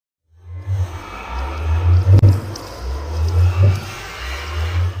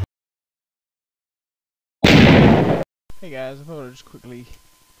Hey guys, I thought I'd just quickly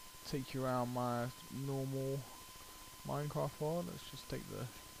take you around my normal Minecraft world. Let's just take the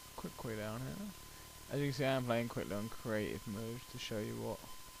quick way down here. As you can see, I am playing quickly on creative mode to show you what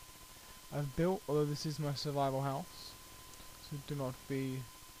I've built, although this is my survival house, so do not be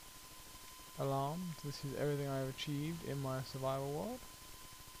alarmed. This is everything I've achieved in my survival world.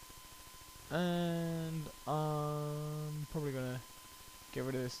 And I'm probably gonna get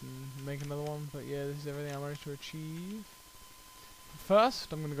rid of this and make another one, but yeah, this is everything I managed to achieve.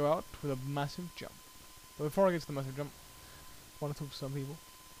 First, I'm going to go out with a massive jump. But before I get to the massive jump, I want to talk to some people.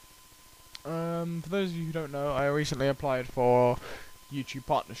 For those of you who don't know, I recently applied for YouTube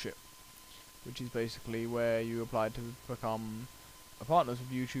Partnership, which is basically where you apply to become a partner with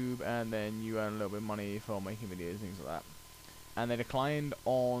YouTube, and then you earn a little bit of money for making videos, things like that. And they declined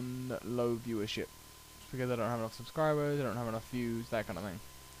on low viewership, because I don't have enough subscribers, I don't have enough views, that kind of thing.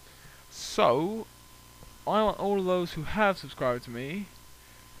 So, I want all of those who have subscribed to me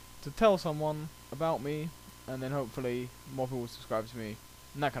to tell someone about me, and then hopefully more people will subscribe to me,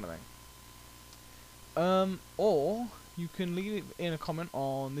 and that kind of thing. Or you can leave it in a comment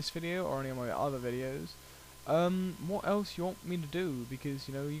on this video or any of my other videos. What else you want me to do? Because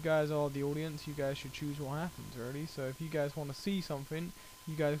you know, you guys are the audience. You guys should choose what happens, really. So if you guys want to see something,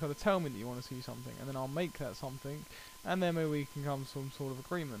 you guys got to tell me that you want to see something, and then I'll make that something, and then maybe we can come to some sort of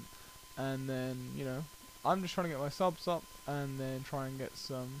agreement. And then you know, I'm just trying to get my subs up, and then try and get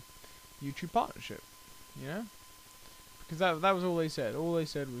some YouTube partnership, you know? Because that was all they said. All they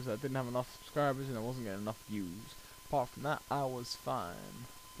said was I didn't have enough subscribers and I wasn't getting enough views. Apart from that, I was fine.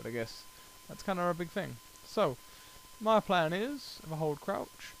 But I guess that's kind of a big thing. So, my plan is, if I hold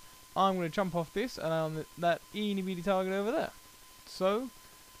crouch, I'm going to jump off this and on that eeny beeny target over there. So,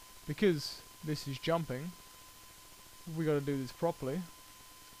 because this is jumping, we got to do this properly,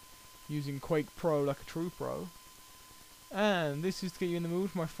 using Quake Pro like a true pro. And this is to get you in the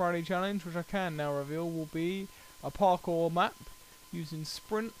mood for my Friday challenge, which I can now reveal will be a parkour map using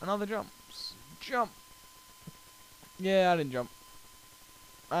sprint and other jumps. Jump! Yeah, I didn't jump.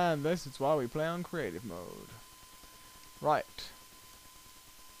 And this is why we play on creative mode. Right.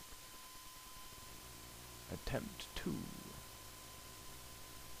 Attempt 2.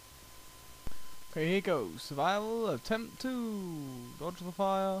 Okay, here goes. Survival attempt 2. Dodge the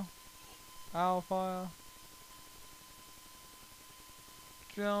fire. Owl fire.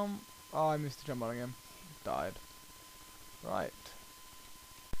 Jump. Oh, I missed the jump button again. Died. Right.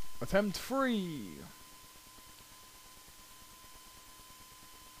 Attempt 3.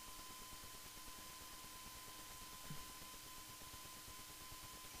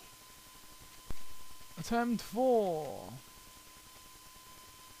 Attempt 4.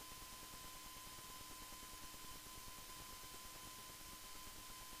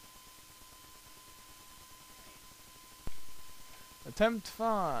 Attempt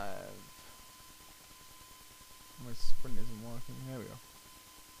 5. My sprint isn't working. There we go.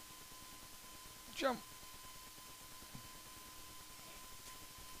 Jump.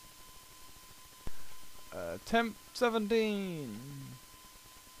 Attempt 17.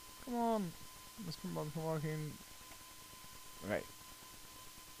 Come on. The sprint button's not working. Okay.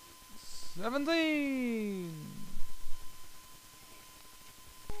 17.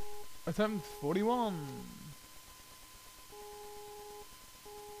 Attempt 41.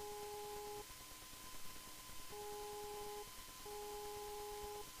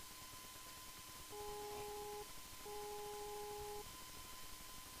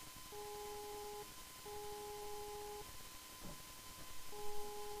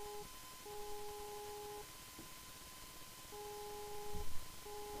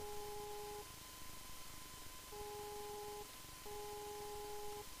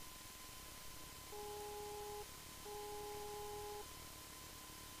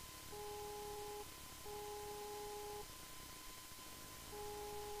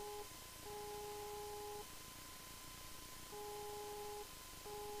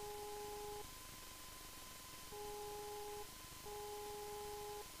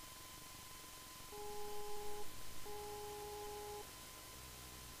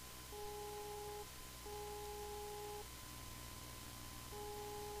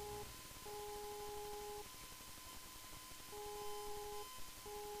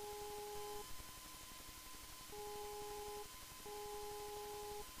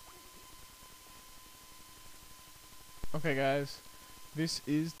 Okay guys, this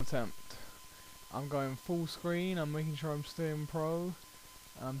is the attempt. I'm going full screen, I'm making sure I'm staying pro,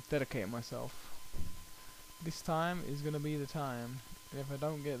 and I'm dedicating myself. This time is going to be the time, and if I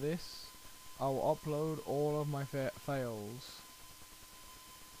don't get this, I will upload all of my fails.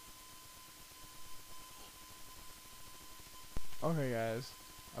 Okay guys,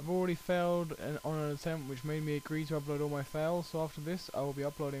 I've already failed on an attempt which made me agree to upload all my fails, so after this I will be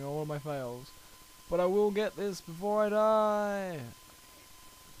uploading all of my fails. But I will get this before I die!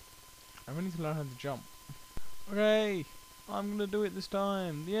 I really need to learn how to jump. Okay, I'm gonna do it this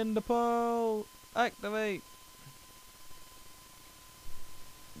time. The ender pearl! Activate!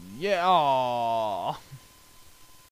 Yeah! Aww.